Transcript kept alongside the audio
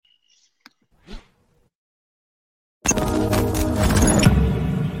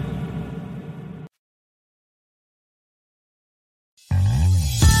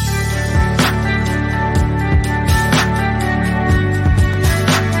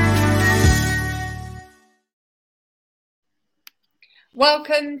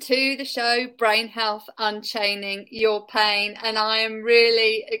Welcome to the show, Brain Health Unchaining Your Pain. And I am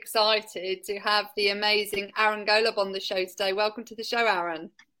really excited to have the amazing Aaron Golub on the show today. Welcome to the show,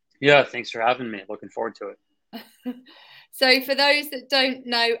 Aaron. Yeah, thanks for having me. Looking forward to it. So for those that don't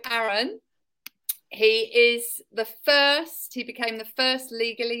know Aaron, he became the first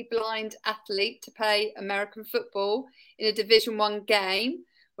legally blind athlete to play American football in a Division One game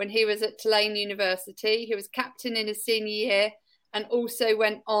when he was at Tulane University. He was captain in his senior year and also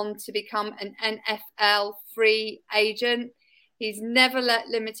went on to become an NFL free agent. He's never let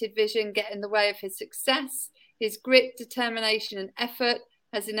limited vision get in the way of his success. His grit, determination, and effort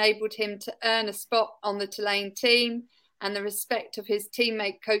has enabled him to earn a spot on the Tulane team and the respect of his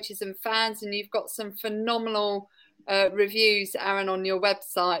teammate, coaches, and fans. And you've got some phenomenal reviews, Aaron, on your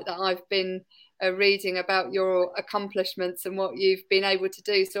website that I've been reading about your accomplishments and what you've been able to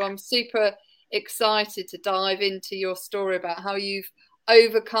do. So I'm super excited to dive into your story about how you've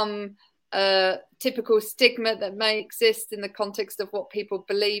overcome typical stigma that may exist in the context of what people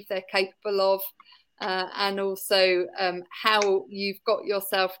believe they're capable of, and also how you've got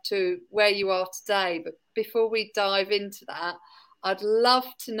yourself to where you are today. But before we dive into that, I'd love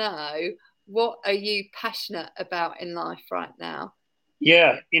to know, what are you passionate about in life right now?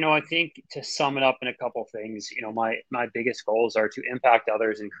 Yeah, I think to sum it up in a couple things, my biggest goals are to impact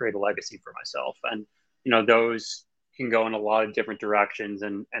others and create a legacy for myself. And, those can go in a lot of different directions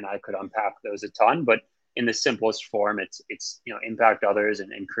and I could unpack those a ton, but in the simplest form, it's impact others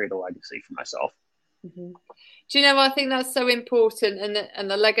and create a legacy for myself. Mm-hmm. Do you know, I think that's so important.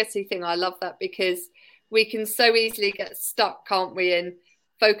 And the legacy thing, I love that, because we can so easily get stuck, can't we, in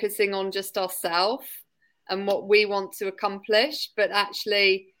focusing on just ourselves and what we want to accomplish. But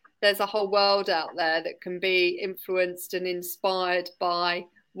actually, there's a whole world out there that can be influenced and inspired by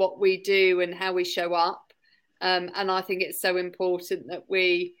what we do and how we show up. And I think it's so important that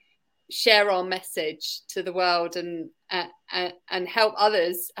we share our message to the world and help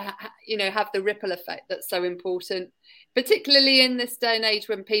others, have the ripple effect that's so important, particularly in this day and age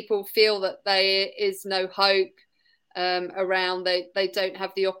when people feel that there is no hope around. They don't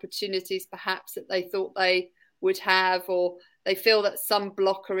have the opportunities perhaps that they thought they would have, or they feel that some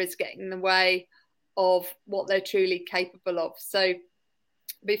blocker is getting in the way of what they're truly capable of. So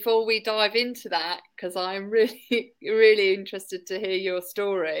before we dive into that, because I'm really, really interested to hear your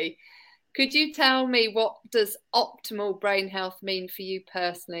story, could you tell me, what does optimal brain health mean for you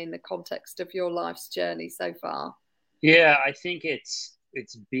personally in the context of your life's journey so far? Yeah, I think it's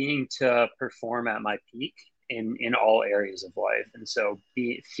being to perform at my peak in all areas of life. And so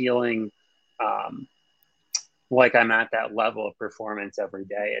feeling like I'm at that level of performance every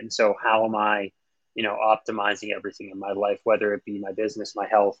day. And so how am I, optimizing everything in my life, whether it be my business, my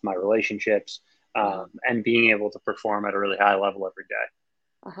health, my relationships, and being able to perform at a really high level every day.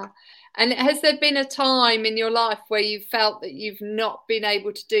 Uh-huh. And has there been a time in your life where you felt that you've not been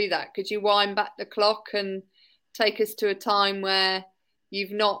able to do that? Could you wind back the clock and take us to a time where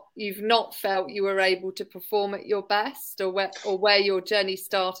you've not felt you were able to perform at your best, or where your journey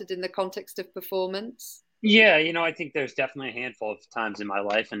started in the context of performance? Yeah, I think there's definitely a handful of times in my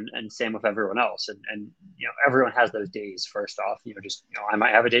life, and same with everyone else. And everyone has those days, first off, I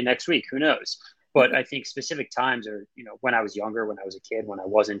might have a day next week, who knows? But I think specific times are, when I was younger, when I was a kid, when I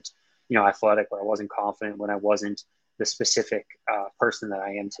wasn't, athletic, when I wasn't confident, when I wasn't the specific person that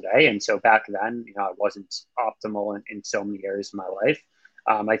I am today. And so back then, I wasn't optimal in so many areas of my life.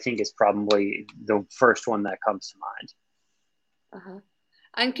 I think is probably the first one that comes to mind. Uh-huh.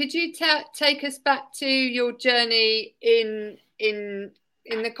 And could you take us back to your journey in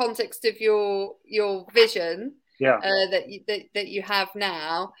the context of your vision, Yeah. that you have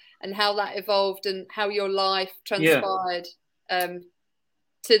now, and how that evolved and how your life Yeah. transpired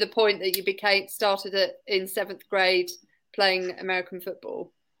to the point that you started in seventh grade playing American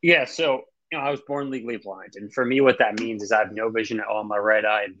football? Yeah. So, I was born legally blind. And for me, what that means is I have no vision at all in my right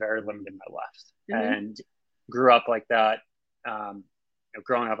eye and very limited in my left. Mm-hmm. And grew up like that.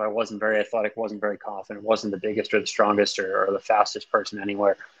 Growing up, I wasn't very athletic, wasn't very confident, wasn't the biggest or the strongest or the fastest person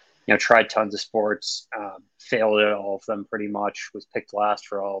anywhere. Tried tons of sports, failed at all of them pretty much, was picked last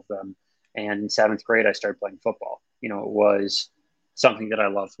for all of them. And in seventh grade, I started playing football. It was something that I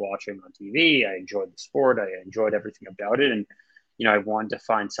loved watching on TV. I enjoyed the sport. I enjoyed everything about it. And, I wanted to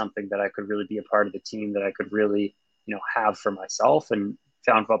find something that I could really be a part of the team, that I could really, have for myself, and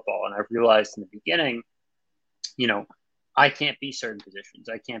found football. And I realized in the beginning, I can't be certain positions.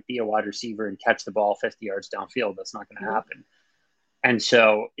 I can't be a wide receiver and catch the ball 50 yards downfield. That's not going to happen. And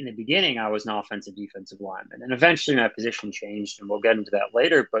so in the beginning, I was an offensive defensive lineman, and eventually my position changed, and we'll get into that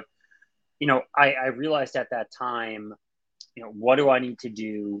later. But, I realized at that time what do I need to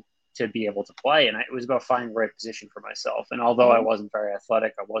do to be able to play? And it was about finding the right position for myself. And although I wasn't very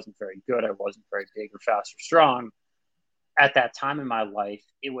athletic, I wasn't very good, I wasn't very big or fast or strong, at that time in my life,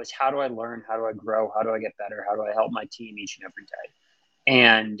 it was how do I learn? How do I grow? How do I get better? How do I help my team each and every day?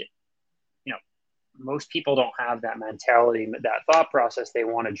 And, most people don't have that mentality, that thought process. They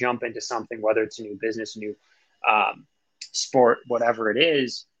want to jump into something, whether it's a new business, a new sport, whatever it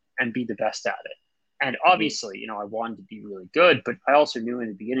is, and be the best at it. And obviously, I wanted to be really good, but I also knew in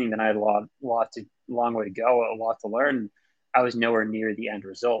the beginning that I had a long way to go, a lot to learn. I was nowhere near the end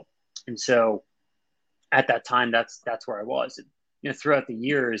result. And so at that time, that's where I was. And, throughout the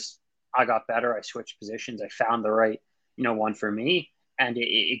years, I got better. I switched positions. I found the right, one for me, and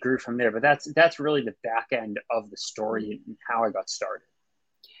it grew from there. But that's really the back end of the story and how I got started.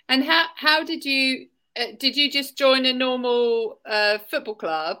 And how did you just join a normal football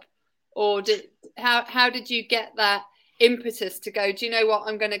club, or how did you get that impetus to go, do you know what,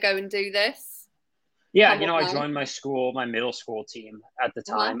 I'm going to go and do this? Yeah, I joined my middle school team at the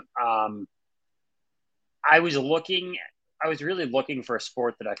time. I was really looking for a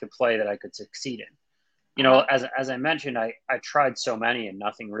sport that I could play, that I could succeed in. As I mentioned, I tried so many and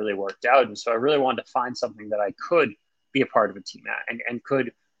nothing really worked out. And so I really wanted to find something that I could be a part of a team at and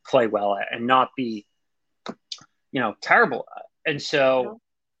could play well at and not be, terrible at. And so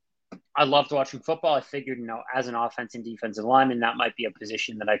I loved watching football. I figured, as an offense and defensive lineman, that might be a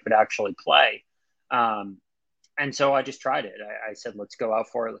position that I could actually play. And so I just tried it. I said, let's go out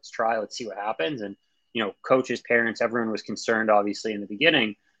for it. Let's try. Let's see what happens. And, coaches, parents, everyone was concerned, obviously, in the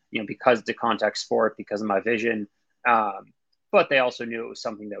beginning, because it's a contact sport, because of my vision. But they also knew it was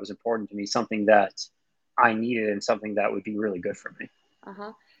something that was important to me, something that I needed, and something that would be really good for me.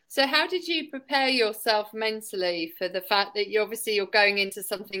 So how did you prepare yourself mentally for the fact that you're going into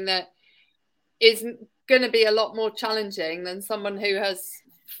something that is going to be a lot more challenging than someone who has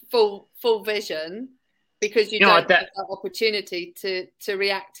full vision, because you don't have that opportunity to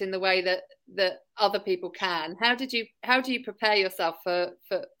react in the way that other people can? How do you prepare yourself for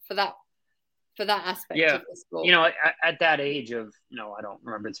that aspect of the sport? At that age of, I don't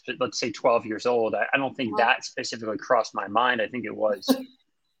remember, let's say 12 years old, I don't think that specifically crossed my mind. I think it was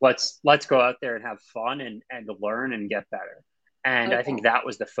let's go out there and have fun and learn and get better. And I think that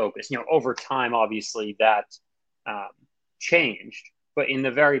was the focus. Over time, obviously that changed. But in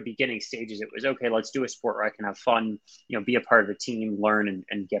the very beginning stages, it was, okay, let's do a sport where I can have fun, be a part of a team, learn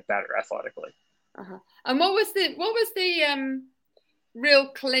and get better athletically. And what was the real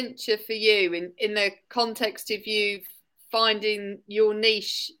clincher for you in the context of you finding your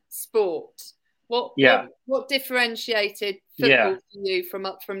niche sport? What differentiated football for you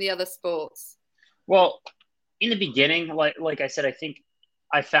from the other sports? Well, in the beginning, like I said, I think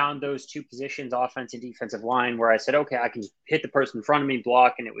I found those two positions, offense and defensive line, where I said, okay, I can hit the person in front of me,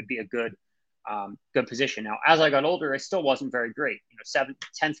 block, and it would be a good position. Now, as I got older, I still wasn't very great. 7th,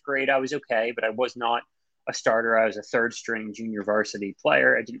 10th grade, I was okay, but I was not a starter. I was a third string junior varsity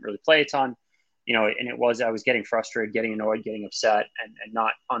player. I didn't really play a ton, and I was getting frustrated, getting annoyed, getting upset, and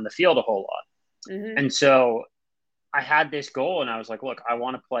not on the field a whole lot. And so I had this goal, and I was like, look, I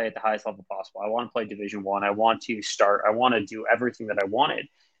want to play at the highest level possible. I want to play Division I. I want to start. I want to do everything that I wanted.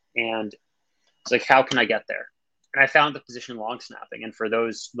 And it's like, how can I get there? And I found the position long snapping. And for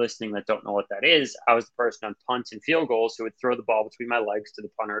those listening that don't know what that is, I was the person on punts and field goals who would throw the ball between my legs to the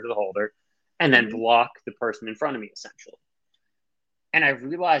punter or to the holder and then block the person in front of me, essentially. And I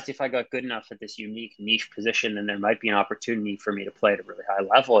realized if I got good enough at this unique niche position, then there might be an opportunity for me to play at a really high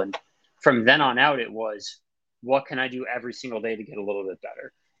level. And from then on out, it was, what can I do every single day to get a little bit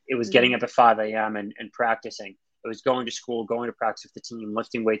better? It was getting up at 5 a.m. and practicing. It was going to school, going to practice with the team,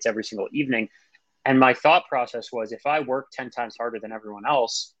 lifting weights every single evening. And my thought process was, if I work 10 times harder than everyone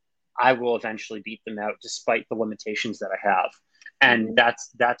else, I will eventually beat them out despite the limitations that I have. And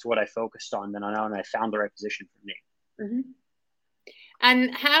that's what I focused on then on out, and I found the right position for me.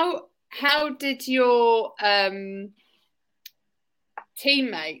 And how did your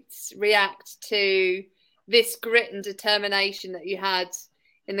teammates react to this grit and determination that you had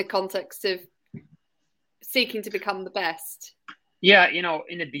in the context of seeking to become the best? Yeah,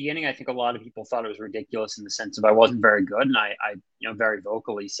 in the beginning, I think a lot of people thought it was ridiculous in the sense of I wasn't very good. And I very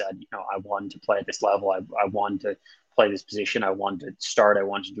vocally said, I wanted to play at this level. I wanted to play this position. I wanted to start. I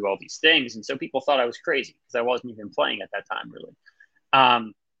wanted to do all these things. And so people thought I was crazy because I wasn't even playing at that time, really.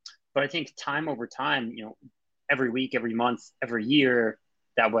 But I think time over time, every week, every month, every year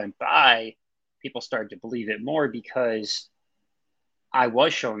that went by, people started to believe it more because I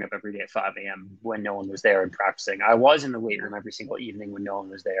was showing up every day at 5 a.m. when no one was there and practicing. I was in the weight room every single evening when no one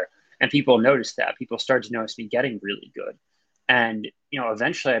was there. And people noticed that. People started to notice me getting really good. And,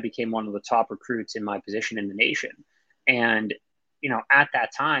 eventually I became one of the top recruits in my position in the nation. And, at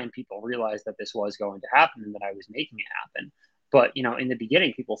that time, people realized that this was going to happen and that I was making it happen. But, in the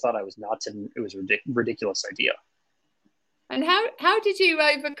beginning, people thought I was nuts and it was a ridiculous idea. And how did you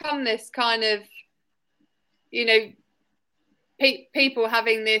overcome this kind of, people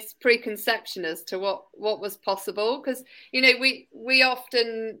having this preconception as to what was possible? Because, we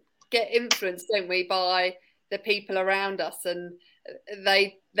often get influenced, don't we, by the people around us, and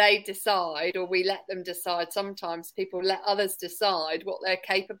they decide, or we let them decide. Sometimes people let others decide what they're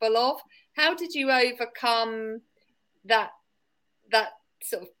capable of. How did you overcome that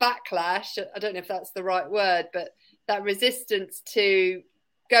sort of backlash? I don't know if that's the right word, but that resistance to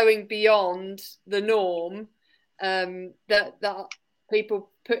going beyond the norm, that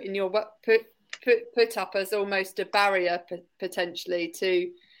people put in your put up as almost a barrier potentially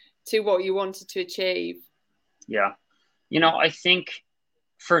to what you wanted to achieve. Yeah. I think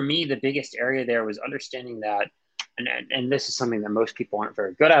for me, the biggest area there was understanding that, and this is something that most people aren't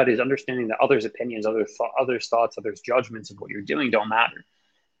very good at, is understanding that others' opinions, others' thoughts, others' judgments of what you're doing don't matter.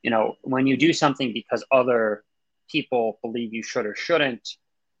 When you do something because other people believe you should or shouldn't,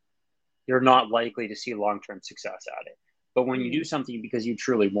 you're not likely to see long-term success at it. But when you do something because you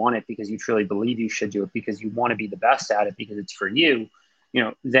truly want it, because you truly believe you should do it, because you want to be the best at it, because it's for you,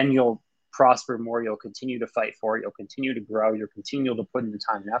 then you'll prosper more. You'll continue to fight for it. You'll continue to grow. You'll continue to put in the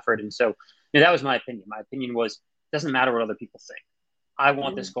time and effort. And so that was my opinion. My opinion was, it doesn't matter what other people think. I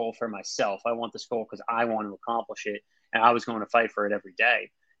want this goal for myself. I want this goal because I want to accomplish it. And I was going to fight for it every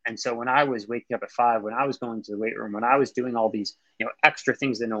day. And so when I was waking up at 5, when I was going to the weight room, when I was doing all these, extra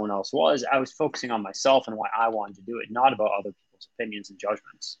things that no one else was, I was focusing on myself and why I wanted to do it, not about other people's opinions and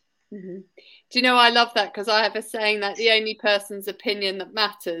judgments. Mm-hmm. Do you know, I love that, because I have a saying that the only person's opinion that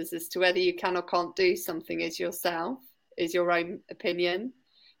matters as to whether you can or can't do something is yourself, is your own opinion,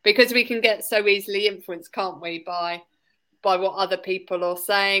 because we can get so easily influenced, can't we, by what other people are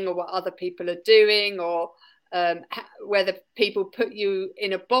saying or what other people are doing, or whether people put you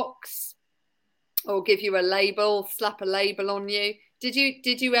in a box or give you a label, slap a label on you. Did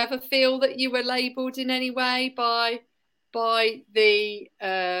you ever feel that you were labelled in any way by the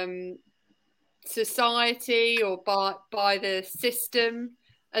society or by the system,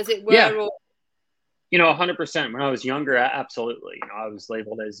 as it were? Yeah. 100%. When I was younger, absolutely. I was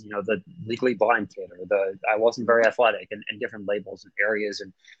labeled as, the legally blind kid, or I wasn't very athletic, and different labels and areas,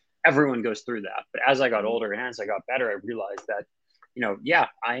 and everyone goes through that. But as I got older and as I got better, I realized that, yeah,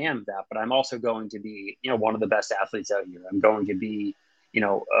 I am that, but I'm also going to be, one of the best athletes out here. I'm going to be,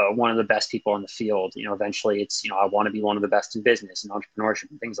 one of the best people in the field. Eventually it's, I want to be one of the best in business and entrepreneurship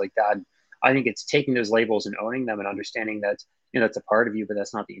and things like that. And I think it's taking those labels and owning them and understanding that, that's a part of you, but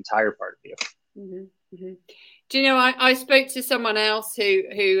that's not the entire part of you. Mm-hmm. Mm-hmm. Do you know, I spoke to someone else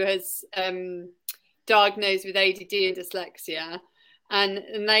who has diagnosed with ADD and dyslexia,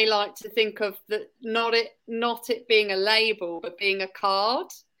 and they like to think of that, not it being a label, but being a card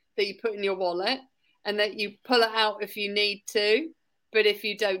that you put in your wallet, and that you pull it out if you need to, but if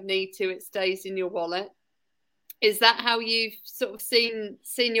you don't need to, it stays in your wallet. Is that how you've sort of seen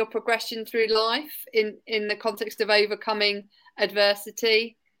your progression through life in the context of overcoming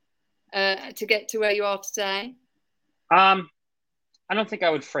adversity to get to where you are today? I don't think I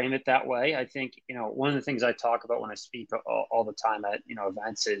would frame it that way. I think, one of the things I talk about when I speak all the time at,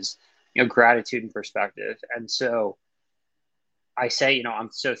 events is, gratitude and perspective. And so I say, I'm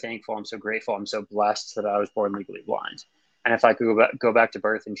so thankful, I'm so grateful, I'm so blessed that I was born legally blind. And if I could go back to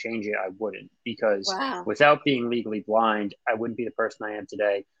birth and change it, I wouldn't, because without being legally blind, I wouldn't be the person I am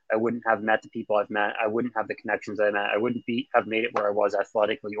today. I wouldn't have met the people I've met. I wouldn't have the connections I met. I wouldn't have made it where I was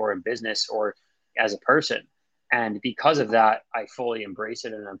athletically or in business or as a person. And because of that, I fully embrace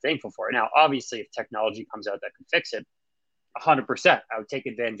it and I'm thankful for it. Now, obviously, if technology comes out that can fix it, 100%, I would take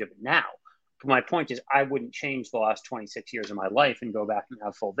advantage of it now. But my point is, I wouldn't change the last 26 years of my life and go back and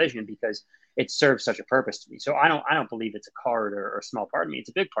have full vision, because it serves such a purpose to me. So I don't believe it's a card or a small part of me. It's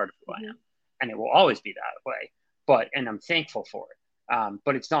a big part of who I am, and it will always be that way. And I'm thankful for it.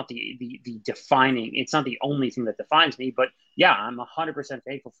 But it's not the defining. It's not the only thing that defines me. But yeah, I'm 100%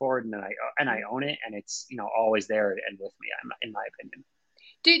 thankful for it, and I own it, and it's always there and with me, in my opinion.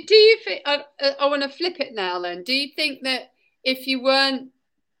 Do you think? I want to flip it now. Then, do you think that if you weren't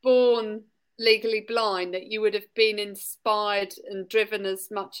born legally blind, that you would have been inspired and driven as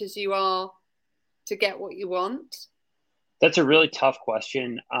much as you are to get what you want? That's a really tough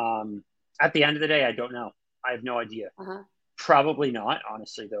question. At the end of the day, I don't know. I have no idea. Probably not,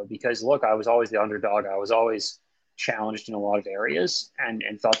 honestly, though, because look, I was always the underdog. I was always challenged in a lot of areas and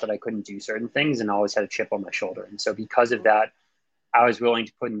thought that I couldn't do certain things, and always had a chip on my shoulder. And so because of that, I was willing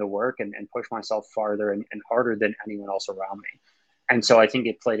to put in the work and push myself farther and harder than anyone else around me. And so I think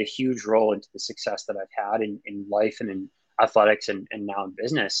it played a huge role into the success that I've had in life and in athletics and now in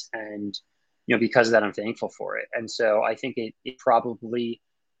business. And, because of that, I'm thankful for it. And so I think it probably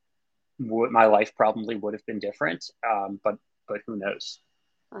my life probably would have been different. But who knows?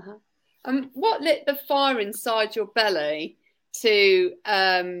 Uh-huh. What lit the fire inside your belly to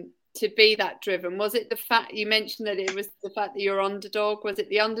be that driven? Was it the fact you mentioned that it was the fact that you're underdog? Was it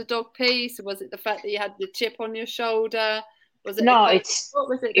the underdog piece, or was it the fact that you had the chip on your shoulder? Was it no? What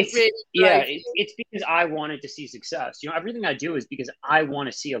was it that really yeah. It's because I wanted to see success. Everything I do is because I want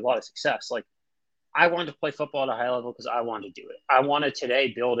to see a lot of success. Like, I wanted to play football at a high level because I wanted to do it. I want to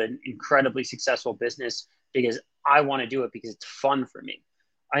today build an incredibly successful business because I want to do it because it's fun for me.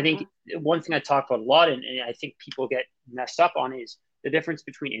 I think one thing I talk about a lot, and I think people get messed up on, is the difference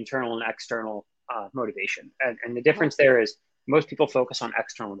between internal and external motivation. And the difference there is most people focus on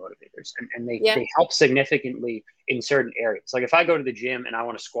external motivators, and they help significantly in certain areas. Like, if I go to the gym and I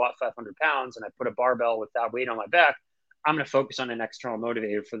want to squat 500 pounds and I put a barbell with that weight on my back, I'm going to focus on an external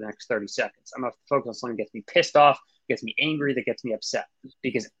motivator for the next 30 seconds. I'm going to focus on something that gets me pissed off, gets me angry, that gets me upset,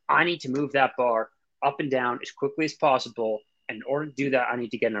 because I need to move that bar up and down as quickly as possible. And in order to do that, I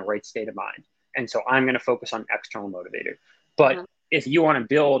need to get in a right state of mind. And so I'm going to focus on external motivator. But if you want to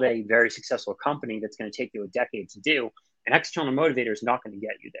build a very successful company that's going to take you a decade to do, an external motivator is not going to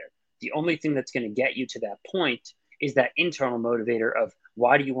get you there. The only thing that's going to get you to that point is that internal motivator of,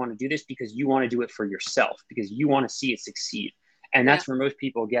 why do you want to do this? Because you want to do it for yourself, because you want to see it succeed. And that's where most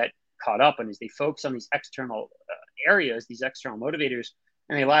people get caught up on, is they focus on these external areas, these external motivators,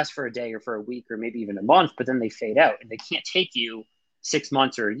 and they last for a day or for a week or maybe even a month, but then they fade out and they can't take you 6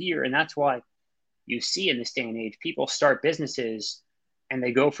 months or a year. And that's why you see in this day and age, people start businesses and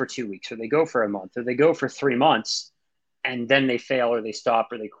they go for 2 weeks, or they go for a month, or they go for 3 months, and then they fail, or they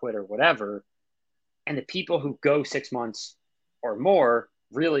stop, or they quit, or whatever. And the people who go 6 months or more,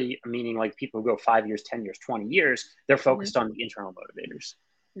 really, meaning like people who go 5 years, 10 years, 20 years, they're focused on the internal motivators.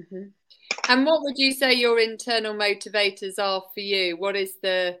 Mm-hmm. And what would you say your internal motivators are for you? What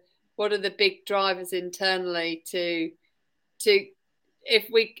are the big drivers internally to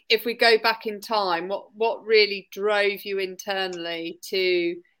if we go back in time, what really drove you internally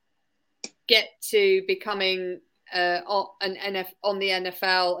to get to becoming on the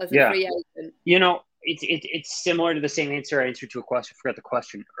NFL as a free agent? It's similar to the same answer I answered to a question. I forgot the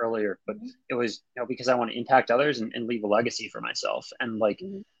question earlier, but it was, because I want to impact others and leave a legacy for myself. And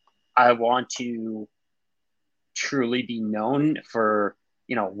I want to truly be known for,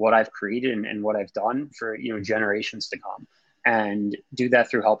 what I've created and what I've done for, generations to come, and do that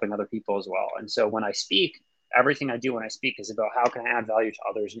through helping other people as well. And so when I speak, everything I do when I speak is about how can I add value to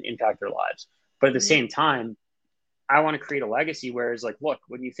others and impact their lives. But at the same time, I want to create a legacy where it's like, look,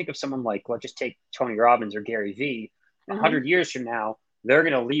 when you think of someone like, let's just take Tony Robbins or Gary Vee, 100 years from now, they're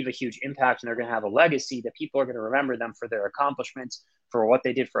going to leave a huge impact, and they're going to have a legacy that people are going to remember them for their accomplishments, for what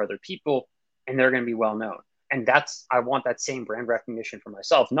they did for other people, and they're going to be well known. And I want that same brand recognition for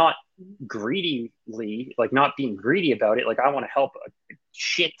myself, not greedily, like not being greedy about it. Like, I want to help a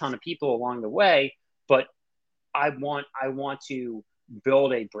shit ton of people along the way, but I want to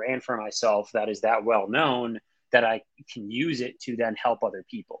build a brand for myself that is that well known that I can use it to then help other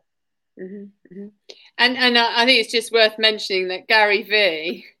people. Mm-hmm, mm-hmm. And I think it's just worth mentioning that Gary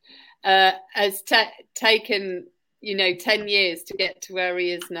Vee has taken 10 years to get to where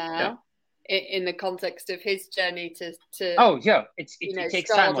he is now, in the context of his journey to it takes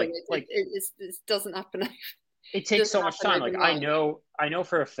time. It doesn't happen. It takes so much time. Like, I know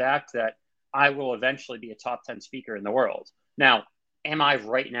for a fact that I will eventually be a top 10 speaker in the world. Now, am I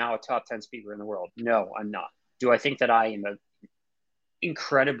right now a top 10 speaker in the world? No, I'm not. Do I think that I am an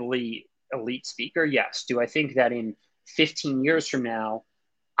incredibly elite speaker? Yes. Do I think that in 15 years from now,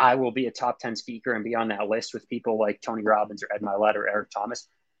 I will be a top 10 speaker and be on that list with people like Tony Robbins or Ed Mylett or Eric Thomas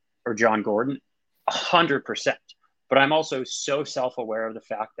or John Gordon? 100%. But I'm also so self-aware of the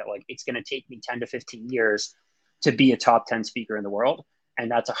fact that it's going to take me 10 to 15 years to be a top 10 speaker in the world.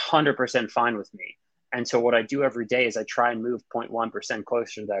 And that's 100% fine with me. And so what I do every day is I try and move 0.1%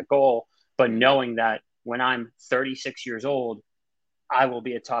 closer to that goal, but knowing that when I'm 36 years old, I will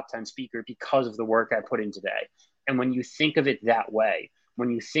be a top 10 speaker because of the work I put in today. And when you think of it that way,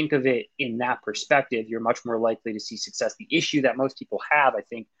 when you think of it in that perspective, you're much more likely to see success. The issue that most people have, I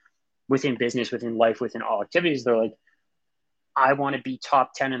think, within business, within life, within all activities, they're like, I want to be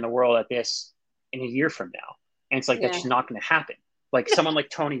top 10 in the world at this in a year from now. And it's that's just not going to happen. Someone like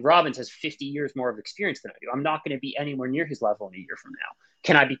Tony Robbins has 50 years more of experience than I do. I'm not going to be anywhere near his level in a year from now.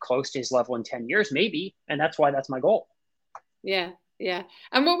 Can I be close to his level in 10 years? Maybe. And that's why that's my goal. Yeah. Yeah.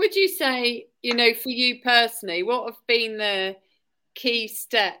 And what would you say, you know, for you personally, what have been the key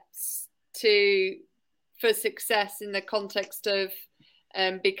steps to for success in the context of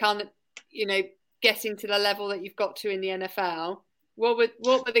become, you know, getting to the level that you've got to in the NFL? What were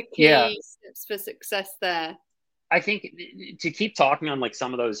the Yeah, key steps for success there? I think to keep talking on like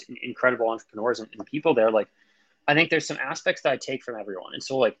some of those incredible entrepreneurs and people there, like I think there's some aspects that I take from everyone. And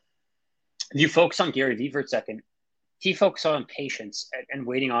so like if you focus on Gary Vee for a second, he focused on patience and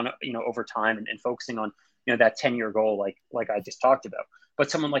waiting on, over time and focusing on, that 10-year goal, like I just talked about.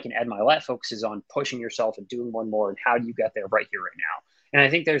 But someone like an Ed Milet focuses on pushing yourself and doing one more. And how do you get there right here, right now? And I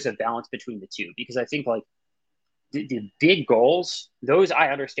think there's a balance between the two, because I think like the big goals, those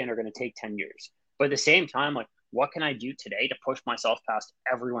I understand are going to take 10 years. But at the same time, like, what can I do today to push myself past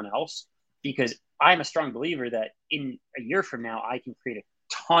everyone else? Because I'm a strong believer that in a year from now, I can create a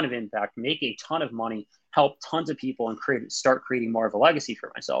ton of impact, make a ton of money, help tons of people, and start creating more of a legacy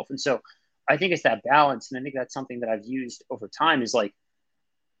for myself. And so I think it's that balance. And I think that's something that I've used over time is like,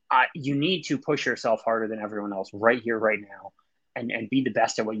 you need to push yourself harder than everyone else right here, right now, and be the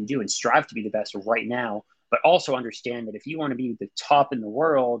best at what you do and strive to be the best right now. But also understand that if you want to be the top in the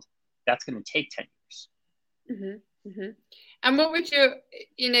world, that's going to take 10 years. Mm-hmm, mm-hmm. And what would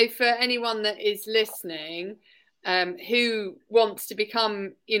you know, for anyone that is listening, who wants to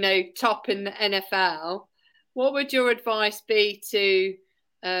become, you know, top in the NFL, what would your advice be to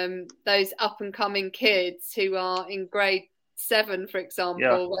those up and coming kids who are in grade 7, for example,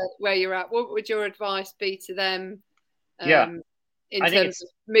 Yeah. where you're at? What would your advice be to them Yeah. in I think terms of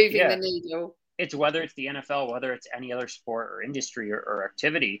moving the yeah, needle? it's whether it's the NFL, whether it's any other sport or industry or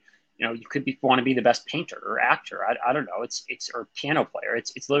activity. You could want to be the best painter or actor. I don't know. It's or piano player.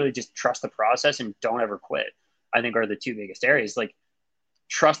 It's literally just trust the process and don't ever quit. I think are the two biggest areas. Like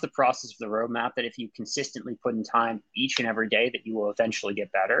trust the process of the roadmap, that if you consistently put in time each and every day, that you will eventually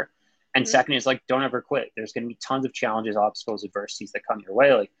get better. And Mm-hmm. second is like, don't ever quit. There's going to be tons of challenges, obstacles, adversities that come your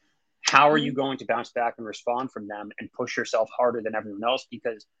way. Like, how are you going to bounce back and respond from them and push yourself harder than everyone else?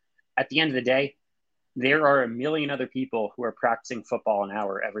 Because at the end of the day, there are a million other people who are practicing football an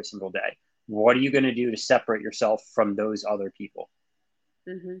hour every single day. What are you going to do to separate yourself from those other people?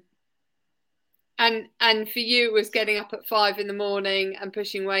 Mm-hmm. And for you, it was getting up at 5 in the morning and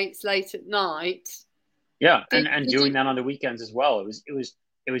pushing weights late at night. Yeah, Did and did doing you? that on the weekends as well.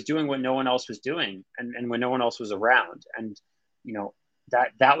 It was doing what no one else was doing, and when no one else was around. And you know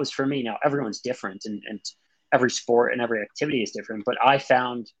that was for me. Now everyone's different, and every sport and every activity is different. But I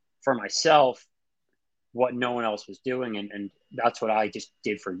found for myself what no one else was doing, and that's what I just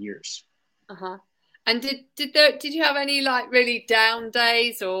did for years. Uh-huh. And did you have any like really down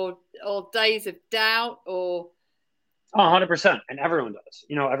days or days of doubt or? Oh, 100%. And everyone does.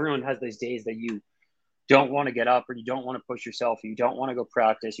 Everyone has these days that you don't want to get up, or you don't want to push yourself, or you don't want to go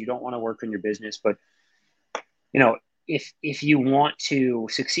practice, you don't want to work on your business. But you know, if you want to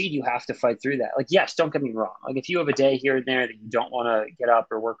succeed, you have to fight through that. Like, yes, don't get me wrong. Like, if you have a day here and there that you don't want to get up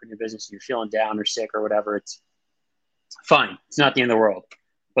or work on your business and you're feeling down or sick or whatever, it's fine. It's not the end of the world.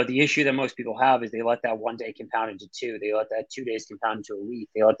 But the issue that most people have is they let that one day compound into two. They let that 2 days compound into a week.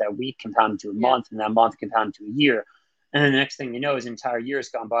 They let that week compound into a Yeah. month, and that month compound into a year. And then the next thing you know is an entire year has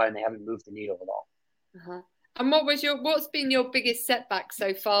gone by and they haven't moved the needle at all. Uh-huh. And what's been your biggest setback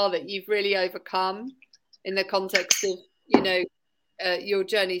so far that you've really overcome in the context of, you know, your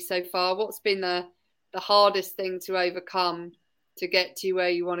journey so far? What's been the hardest thing to overcome to get to where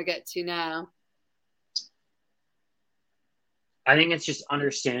you want to get to now? I think it's just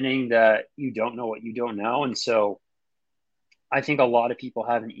understanding that you don't know what you don't know. And so I think a lot of people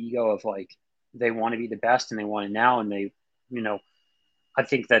have an ego of like, they want to be the best and they want it now. And you know, I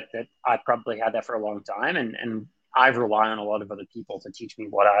think that I probably had that for a long time. And I rely on a lot of other people to teach me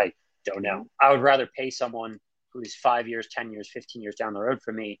what I don't know. I would rather pay someone who's 5 years, 10 years, 15 years down the road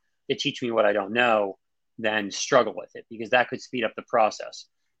from me to teach me what I don't know than struggle with it, because that could speed up the process.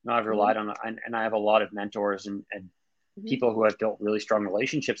 I've relied on, and I have a lot of mentors and people who I've built really strong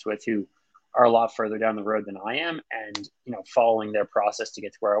relationships with who are a lot further down the road than I am. And, following their process to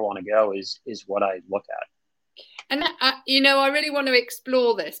get to where I want to go is what I look at. And, I really want to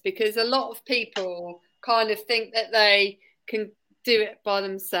explore this, because a lot of people kind of think that they can do it by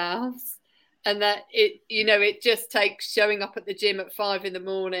themselves, and that it just takes showing up at the gym at 5 in the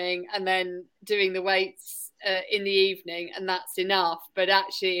morning and then doing the weights in the evening, and that's enough. But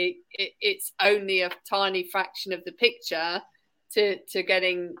actually it's only a tiny fraction of the picture to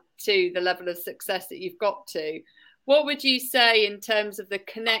getting to the level of success that you've got to. What would you say in terms of the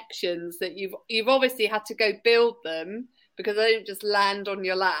connections that you've obviously had to go build them, because they don't just land on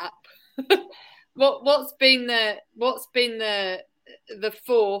your lap? What's been the the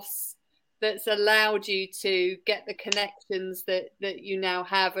force that's allowed you to get the connections that you now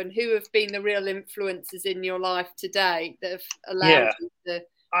have, and who have been the real influences in your life today that have allowed Yeah. you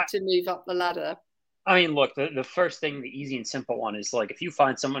to move up the ladder? I mean, look, the first thing, the easy and simple one is like, if you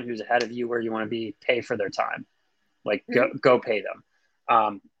find someone who's ahead of you where you want to be, pay for their time. Like, go pay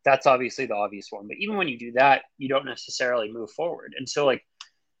them. That's obviously the obvious one. But even when you do that, you don't necessarily move forward. And so, like,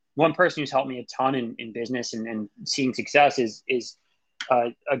 one person who's helped me a ton in business and seeing success is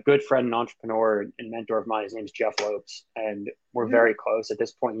a good friend and entrepreneur and mentor of mine. His name's Jeff Lopes, and we're very close. At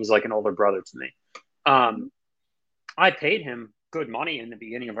this point, he's like an older brother to me. I paid him good money in the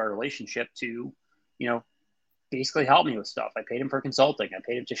beginning of our relationship to, basically help me with stuff. I paid him for consulting. I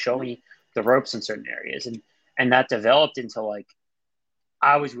paid him to show me the ropes in certain areas. And that developed into, like,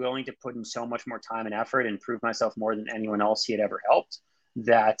 I was willing to put in so much more time and effort and prove myself more than anyone else he had ever helped,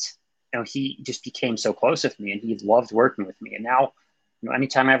 that, he just became so close with me, and he loved working with me. And now,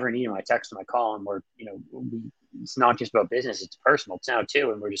 anytime I ever need him, I text him, I call him. It's not just about business, it's personal. It's now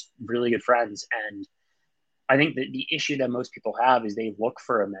too. And we're just really good friends. And I think that the issue that most people have is they look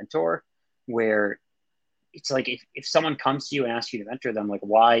for a mentor, where it's like, if someone comes to you and asks you to mentor them, like,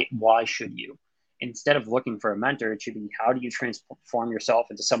 why should you? Instead of looking for a mentor, it should be, how do you transform yourself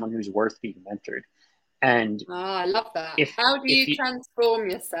into someone who's worth being mentored? And I love that. How do you transform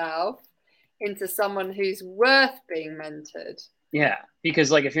yourself into someone who's worth being mentored? Yeah,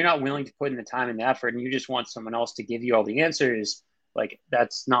 because, like, if you're not willing to put in the time and the effort, and you just want someone else to give you all the answers, like,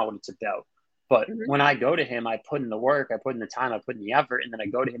 that's not what it's about. But when I go to him, I put in the work, I put in the time, I put in the effort, and then I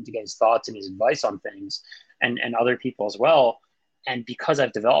go to him to get his thoughts and his advice on things, and other people as well. And because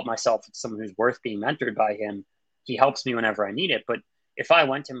I've developed myself as someone who's worth being mentored by him, he helps me whenever I need it. But if I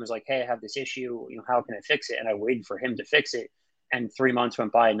went to him and was like, hey, I have this issue, how can I fix it? And I waited for him to fix it, and 3 months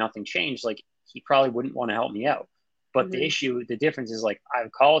went by and nothing changed, like, he probably wouldn't want to help me out. But the difference is, like, I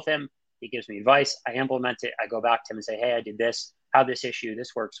call with him, he gives me advice, I implement it, I go back to him and say, hey, I did this, how this issue,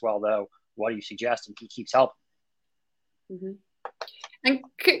 this works well though, what do you suggest? And he keeps helping. And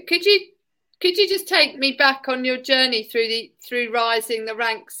could you just take me back on your journey through rising the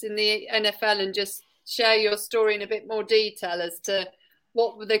ranks in the NFL, and just share your story in a bit more detail as to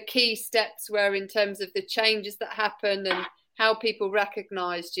what were the key steps were in terms of the changes that happened, and how people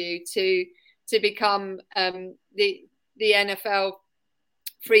recognised you to become the NFL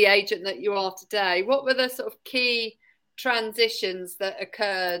free agent that you are today? What were the sort of key transitions that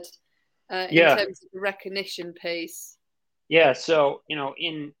occurred in terms of the recognition piece? Yeah, so,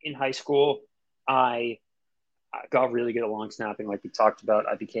 in high school, I got really good at long snapping, like we talked about.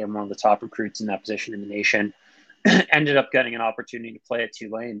 I became one of the top recruits in that position in the nation. Ended up getting an opportunity to play at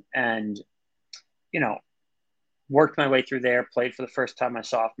Tulane, and, worked my way through there, played for the first time my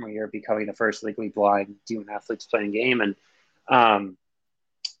sophomore year, becoming the first legally blind D1 athletes playing game. And,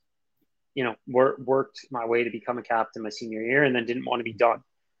 worked my way to become a captain my senior year, and then didn't want to be done.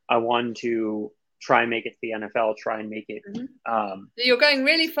 I wanted to try and make it to the NFL, try and make it. So you're going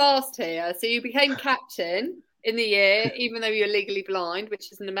really fast here. So you became captain in the year, even though you're legally blind,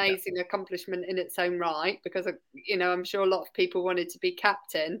 which is an amazing accomplishment in its own right, because, I'm sure a lot of people wanted to be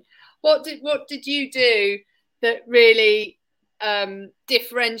captain. What did you do that really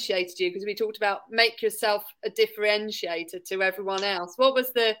differentiated you? Because we talked about make yourself a differentiator to everyone else. What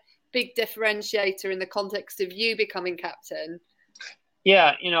was the big differentiator in the context of you becoming captain?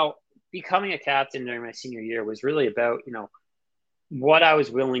 Yeah, becoming a captain during my senior year was really about, what I was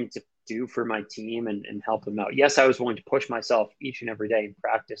willing to do for my team and help them out. Yes, I was willing to push myself each and every day in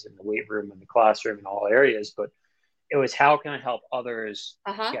practice, in the weight room, in the classroom, in all areas, but it was, how can I help others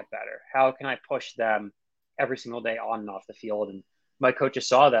get better? How can I push them every single day on and off the field? And my coaches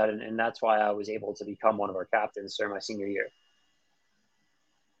saw that, and that's why I was able to become one of our captains during my senior year.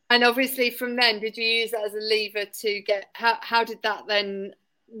 And obviously from then, did you use that as a lever to get, how did that then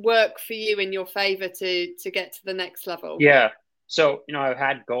work for you in your favor to get to the next level? Yeah. So, I've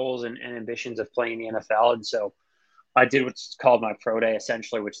had goals and ambitions of playing the NFL. And so I did what's called my pro day,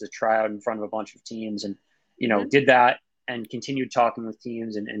 essentially, which is a tryout in front of a bunch of teams, and, did that and continued talking with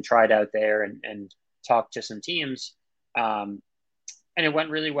teams and tried out there and talked to some teams. And it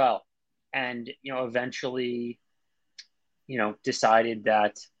went really well. And, eventually, decided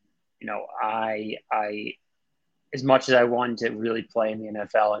that, I, as much as I wanted to really play in the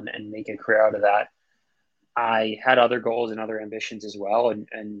NFL and make a career out of that, I had other goals and other ambitions as well.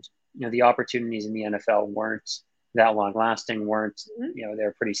 And the opportunities in the NFL weren't that long lasting,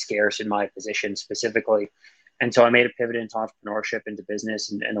 they're pretty scarce in my position specifically. And so I made a pivot into entrepreneurship, into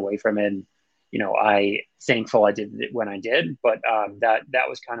business, and away from it. And, I thankful I did it when I did, but that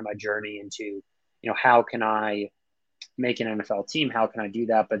was kind of my journey into, how can I make an NFL team. How can I do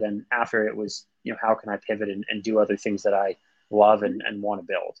that? But then after it was, how can I pivot and do other things that I love and want to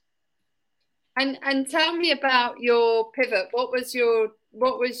build? And tell me about your pivot. What was your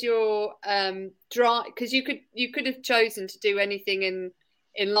drive? Because you could have chosen to do anything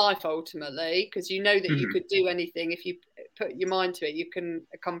in life ultimately, because you know that you could do anything if you put your mind to it. You can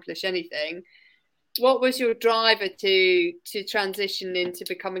accomplish anything. What was your driver to transition into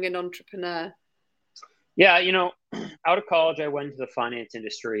becoming an entrepreneur? Yeah, out of college, I went into the finance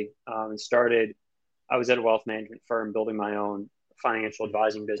industry and started. I was at a wealth management firm building my own financial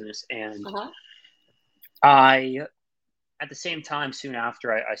advising business, and I, at the same time, soon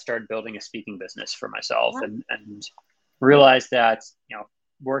after, I started building a speaking business for myself, and realized that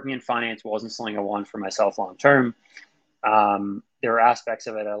working in finance wasn't something I wanted for myself long term. There were aspects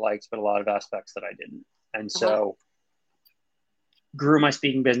of it I liked, but a lot of aspects that I didn't, and so grew my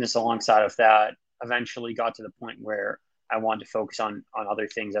speaking business alongside of that. Eventually got to the point where I wanted to focus on other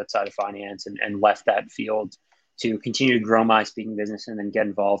things outside of finance, and left that field to continue to grow my speaking business and then get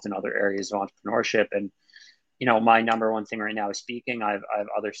involved in other areas of entrepreneurship. And, my number one thing right now is speaking. I have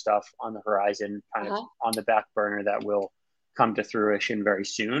other stuff on the horizon, kind of on the back burner that will come to fruition very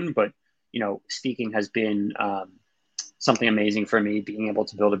soon. But, speaking has been something amazing for me, being able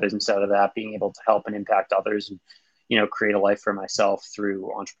to build a business out of that, being able to help and impact others and, create a life for myself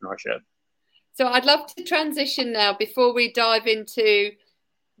through entrepreneurship. So I'd love to transition now before we dive into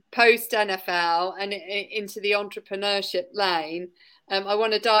post NFL and into the entrepreneurship lane. I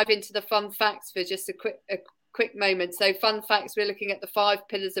want to dive into the fun facts for just a quick moment. So fun facts, we're looking at the 5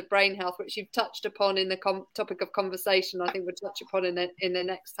 pillars of brain health, which you've touched upon in the topic of conversation. I think we'll touch upon in the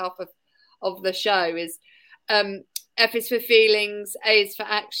next half of the show is F is for feelings, A is for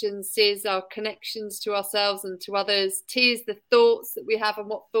actions, C is our connections to ourselves and to others, T is the thoughts that we have and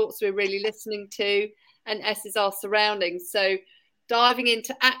what thoughts we're really listening to, and S is our surroundings. So diving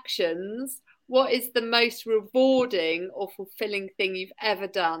into actions, what is the most rewarding or fulfilling thing you've ever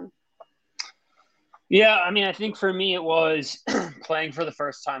done? Yeah, I think for me it was playing for the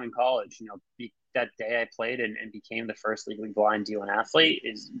first time in college. That day I played and became the first legally blind D1 athlete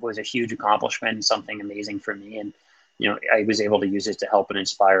was a huge accomplishment and something amazing for me. And, I was able to use it to help and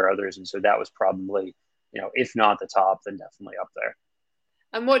inspire others. And so that was probably, if not the top, then definitely up there.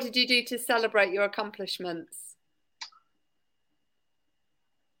 And what did you do to celebrate your accomplishments?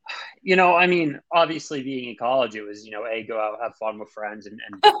 Obviously being in college, it was, A, go out, have fun with friends and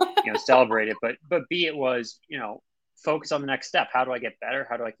celebrate it. But B, it was, focus on the next step. How do I get better?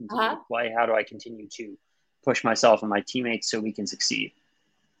 How do I continue to play? How do I continue to push myself and my teammates so we can succeed?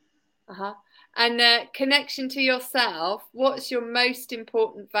 And connection to yourself, what's your most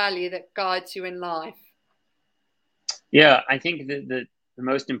important value that guides you in life? Yeah, I think the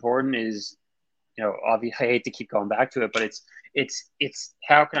most important is, obviously I hate to keep going back to it, but it's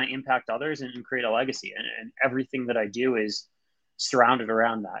how can I impact others and create a legacy? And everything that I do is surrounded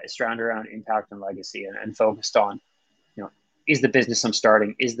around that. It's surrounded around impact and legacy and focused on, is the business I'm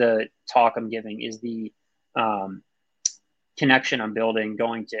starting, is the talk I'm giving, is the connection I'm building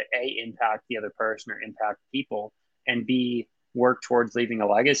going to A, impact the other person or impact people, and B, work towards leaving a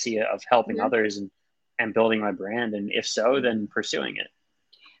legacy of helping others and building my brand. And if so, then pursuing it.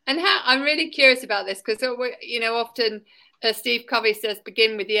 And I'm really curious about this because, often Steve Covey says,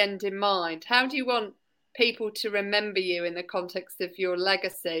 begin with the end in mind. How do you want people to remember you in the context of your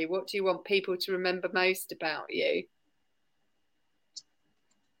legacy? What do you want people to remember most about you?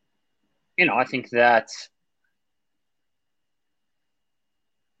 I think that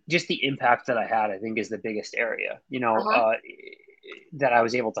just the impact that I had, I think, is the biggest area, that I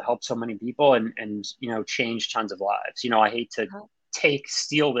was able to help so many people and change tons of lives. I hate to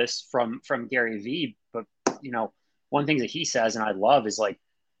steal this from Gary Vee, but, one thing that he says, and I love, is like,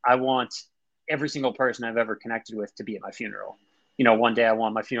 I want every single person I've ever connected with to be at my funeral. One day I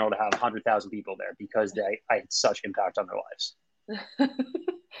want my funeral to have 100,000 people there because I had such impact on their lives.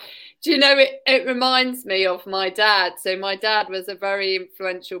 Do you know, it reminds me of my dad. So my dad was a very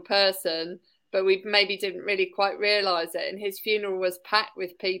influential person, but we maybe didn't really quite realise it. And his funeral was packed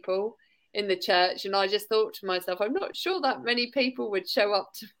with people in the church. And I just thought to myself, I'm not sure that many people would show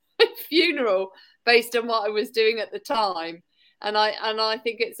up to my funeral based on what I was doing at the time. And I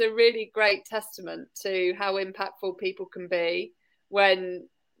think it's a really great testament to how impactful people can be when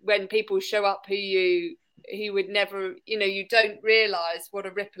people show up who would never, you don't realise what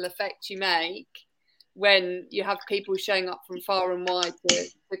a ripple effect you make when you have people showing up from far and wide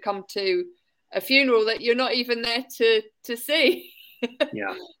to come to a funeral that you're not even there to see.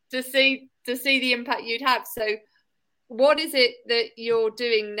 Yeah. to see the impact you'd have. So what is it that you're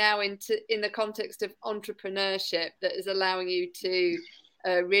doing now in the context of entrepreneurship that is allowing you to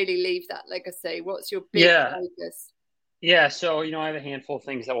really leave that legacy? What's your big focus? Yeah, so I have a handful of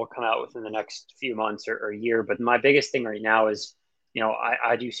things that will come out within the next few months or a year, but my biggest thing right now is,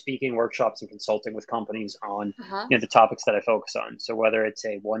 I do speaking workshops and consulting with companies on the topics that I focus on. So whether it's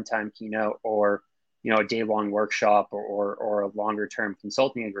a one-time keynote or a day-long workshop or a longer-term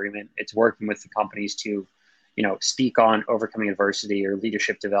consulting agreement, it's working with the companies to speak on overcoming adversity or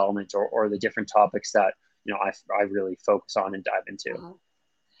leadership development or the different topics that I really focus on and dive into.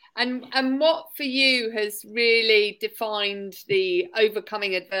 And what for you has really defined the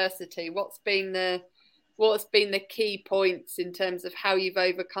overcoming adversity? What's been the key points in terms of how you've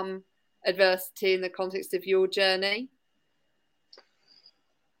overcome adversity in the context of your journey?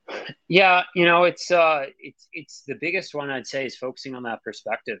 Yeah, it's the biggest one I'd say is focusing on that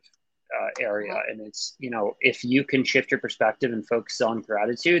perspective area. And it's, if you can shift your perspective and focus on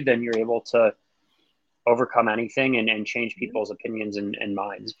gratitude, then you're able to overcome anything and change people's opinions and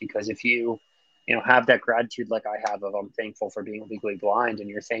minds. Because if you have that gratitude like I have of I'm thankful for being legally blind, and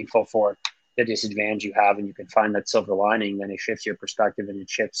you're thankful for the disadvantage you have, and you can find that silver lining, then it shifts your perspective and it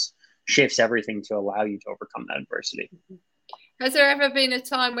shifts everything to allow you to overcome that adversity. Has there ever been a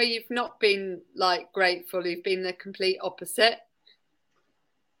time where you've not been grateful? You've been the complete opposite?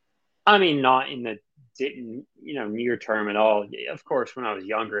 I mean, not in the near term at all. Of course, when I was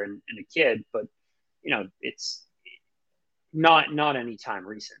younger and a kid, but it's not any time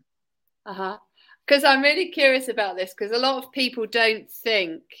recent. Because I'm really curious about this, because a lot of people don't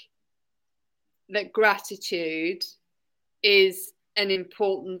think that gratitude is an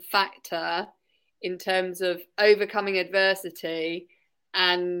important factor in terms of overcoming adversity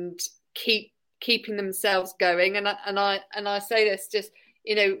and keeping themselves going. And I say this just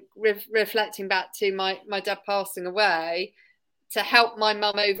reflecting back to my dad passing away, to help my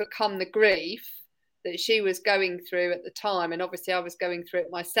mum overcome the grief that she was going through at the time. And obviously I was going through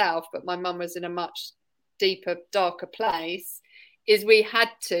it myself, but my mum was in a much deeper, darker place, is we had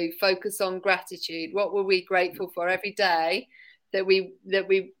to focus on gratitude. What were we grateful for every day that we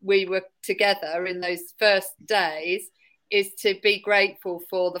were together in those first days, is to be grateful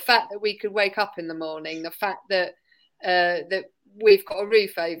for the fact that we could wake up in the morning, the fact that that we've got a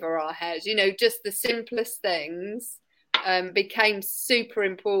roof over our heads, just the simplest things became super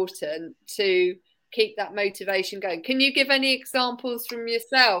important to keep that motivation going. Can you give any examples from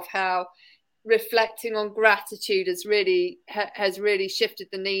yourself how reflecting on gratitude has really shifted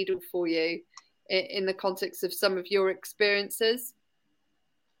the needle for you in the context of some of your experiences?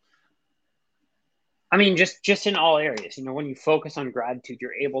 I mean, just in all areas, when you focus on gratitude,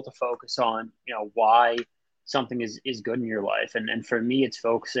 you're able to focus on, why something is good in your life. And for me, it's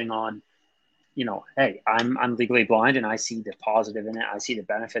focusing on, hey, I'm legally blind and I see the positive in it. I see the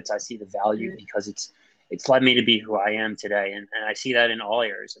benefits. I see the value because it's led me to be who I am today. And I see that in all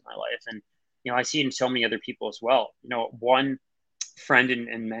areas of my life. And, I see it in so many other people as well. One friend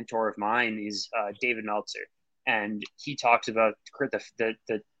and mentor of mine is David Meltzer. And he talks about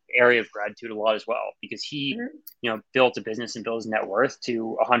the area of gratitude a lot as well, because he, built a business and built his net worth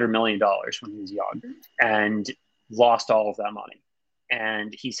to $100 million when he was young and lost all of that money.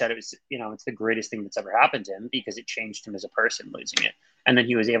 And he said it was, it's the greatest thing that's ever happened to him because it changed him as a person, losing it. And then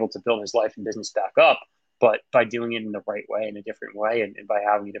he was able to build his life and business back up, but by doing it in the right way, in a different way, and by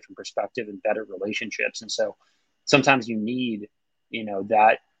having a different perspective and better relationships. And so sometimes you need,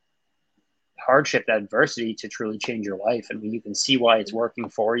 that hardship, that adversity to truly change your life. And when you can see why it's working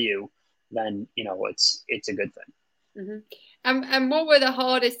for you, then, it's a good thing. And what were the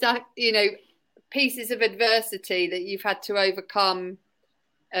hardest, pieces of adversity that you've had to overcome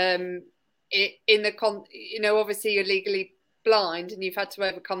in the obviously you're legally blind and you've had to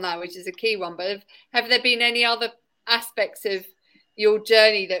overcome that, which is a key one, but have there been any other aspects of your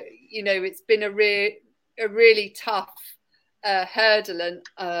journey that it's been a really tough hurdle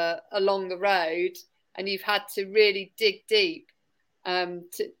along the road, and you've had to really dig deep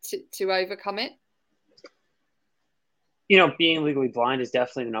to overcome it? Being legally blind is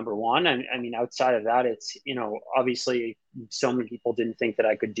definitely the number one. And I mean, outside of that, it's, obviously so many people didn't think that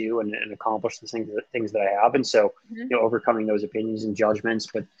I could do and accomplish the things that I have. And so, overcoming those opinions and judgments,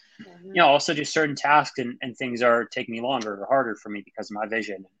 but, also just certain tasks and things are taking me longer or harder for me because of my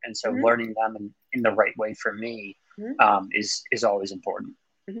vision. And so learning them in the right way for me is always important.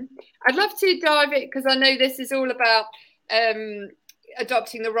 I'd love to dive it, because I know this is all about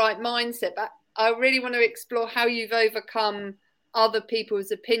adopting the right mindset, but I really want to explore how you've overcome other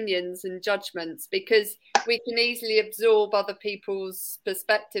people's opinions and judgments, because we can easily absorb other people's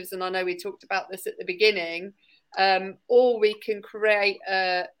perspectives. And I know we talked about this at the beginning, or we can create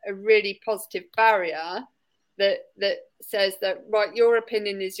a really positive barrier that says that, right, your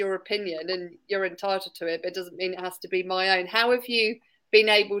opinion is your opinion and you're entitled to it, but it doesn't mean it has to be my own. How have you been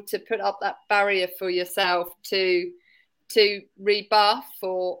able to put up that barrier for yourself to rebuff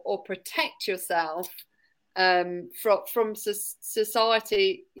or protect yourself from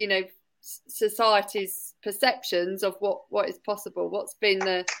society, society's perceptions of what is possible? What's been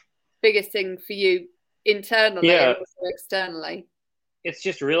the biggest thing for you internally and also externally? It's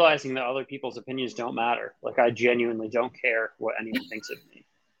just realizing that other people's opinions don't matter. Like, I genuinely don't care what anyone thinks of me.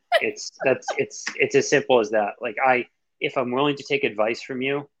 It's as simple as that. Like, if I'm willing to take advice from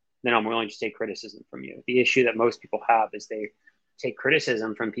you, then I'm willing to take criticism from you. The issue that most people have is they take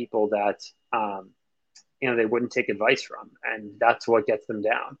criticism from people that they wouldn't take advice from, and that's what gets them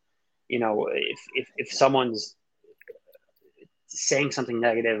down. If someone's saying something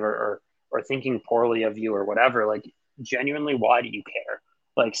negative or thinking poorly of you or whatever, like, genuinely, why do you care?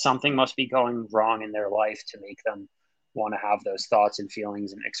 Like, something must be going wrong in their life to make them want to have those thoughts and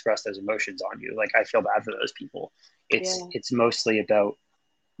feelings and express those emotions on you. Like, I feel bad for those people. It's mostly about,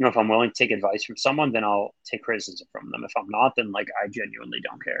 if I'm willing to take advice from someone, then I'll take criticism from them. If I'm not, then, like, I genuinely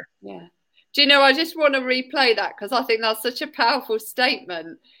don't care. Yeah. Do you know, I just want to replay that because I think that's such a powerful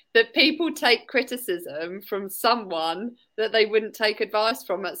statement, that people take criticism from someone that they wouldn't take advice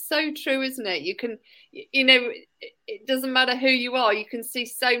from. It's so true, isn't it? You can, it doesn't matter who you are. You can see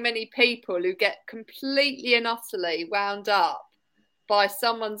so many people who get completely and utterly wound up by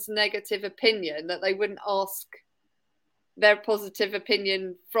someone's negative opinion that they wouldn't ask their positive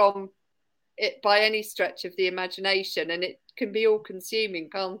opinion from it by any stretch of the imagination. And it can be all consuming,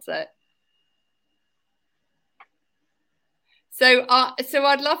 can't it? So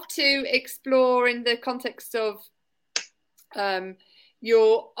I'd love to explore in the context of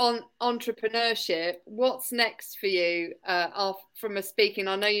your entrepreneurship. What's next for you from a speaking?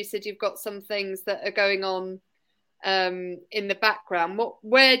 I know you said you've got some things that are going on in the background.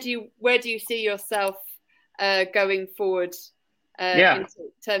 Where do you see yourself going forward in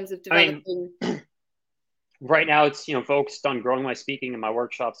terms of developing? Right now, it's focused on growing my speaking and my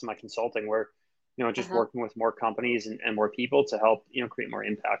workshops and my consulting, where just working with more companies and more people to help, create more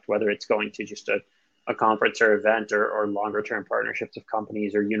impact, whether it's going to just a conference or event or longer term partnerships with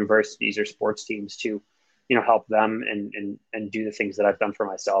companies or universities or sports teams to, help them and do the things that I've done for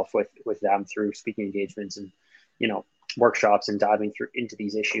myself with them through speaking engagements and, workshops and diving into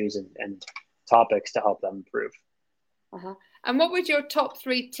these issues and topics to help them improve. And what would your top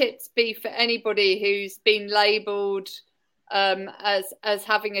 3 tips be for anybody who's been labelled as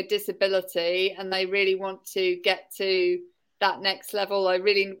having a disability and they really want to get to that next level? I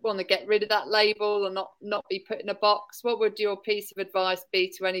really want to get rid of that label and not be put in a box. What would your piece of advice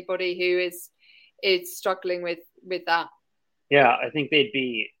be to anybody who is struggling with that? Yeah, I think they'd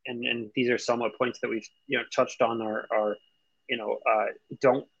be, and these are somewhat points that we've touched on, are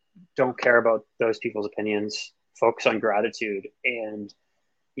don't care about those people's opinions. Focus on gratitude and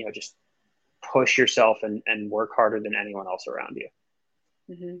just push yourself and work harder than anyone else around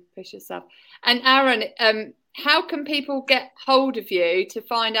you. Push yourself. And Aaron, how can people get hold of you to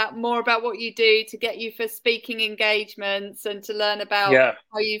find out more about what you do, to get you for speaking engagements and to learn about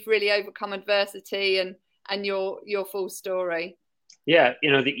how you've really overcome adversity and your full story? Yeah,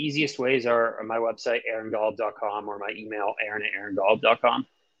 the easiest ways are my website, aarongolub.com, or my email, aaron@aarongolub.com.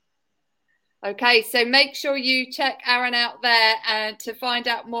 Okay, so make sure you check Aaron out there and to find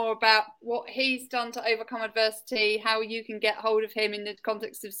out more about what he's done to overcome adversity, how you can get hold of him in the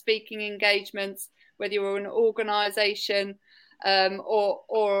context of speaking engagements, whether you're an organisation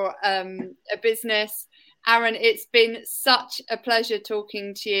or a business. Aaron, it's been such a pleasure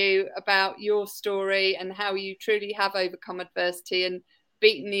talking to you about your story and how you truly have overcome adversity and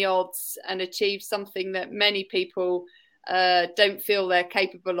beaten the odds and achieved something that many people don't feel they're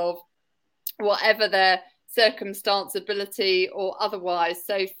capable of, whatever their circumstance, ability or otherwise.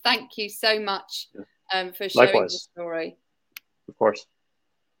 So thank you so much for sharing your story. Of course.